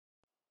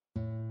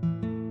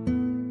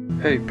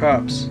Hey,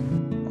 Pops.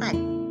 What?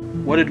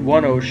 What did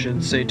one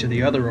ocean say to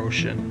the other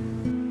ocean?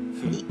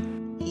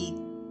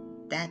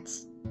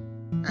 That's...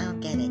 I don't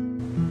get it.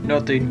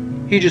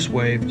 Nothing. He just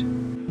waved.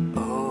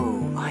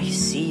 Oh, I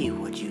see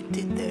what you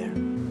did there.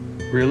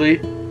 Really?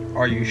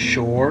 Are you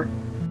sure?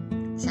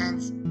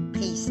 Sans,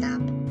 please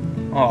stop.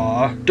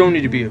 Aw, don't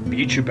need to be a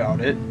beach about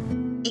it.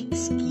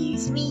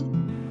 Excuse me?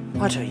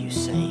 What are you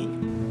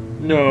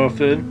saying?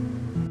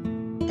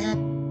 Nothing. Dad,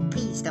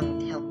 please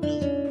don't help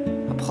me.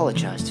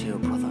 Apologize to your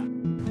brother.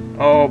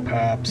 Oh,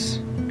 Paps.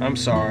 I'm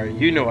sorry.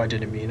 You know I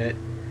didn't mean it.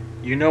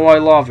 You know I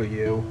love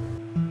you.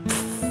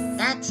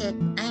 That's it,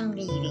 I'm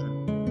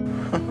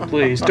leaving.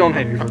 Please, don't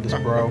hate me for this,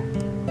 bro.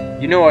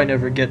 You know I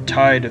never get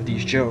tired of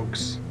these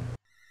jokes.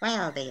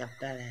 Well, there,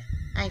 brother.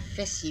 I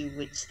wish you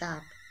would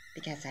stop,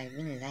 because I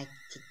wouldn't like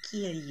to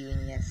kill you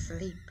in your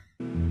sleep.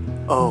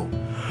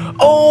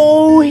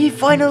 Oh, he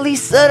finally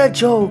said a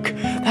joke!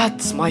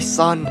 That's my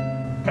son.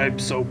 I'm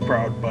so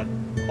proud, but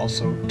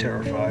also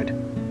terrified.